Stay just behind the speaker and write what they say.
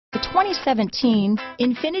2017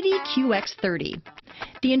 INFINITI QX30.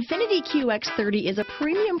 The INFINITI QX30 is a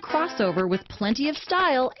premium crossover with plenty of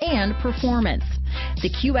style and performance. The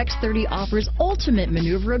QX30 offers ultimate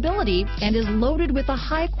maneuverability and is loaded with a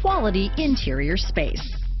high-quality interior space.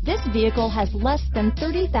 This vehicle has less than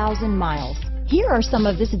 30,000 miles. Here are some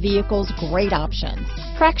of this vehicle's great options: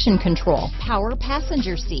 traction control, power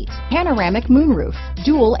passenger seat, panoramic moonroof,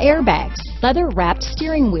 dual airbags, leather-wrapped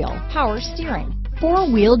steering wheel, power steering,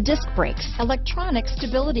 four-wheel disc brakes, electronic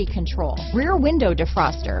stability control, rear window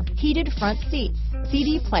defroster, heated front seats,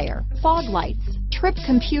 CD player, fog lights, trip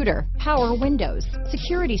computer, power windows,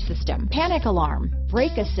 security system, panic alarm,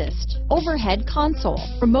 brake assist, overhead console,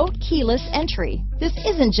 remote keyless entry. This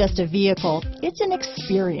isn't just a vehicle, it's an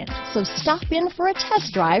experience. So stop in for a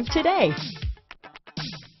test drive today.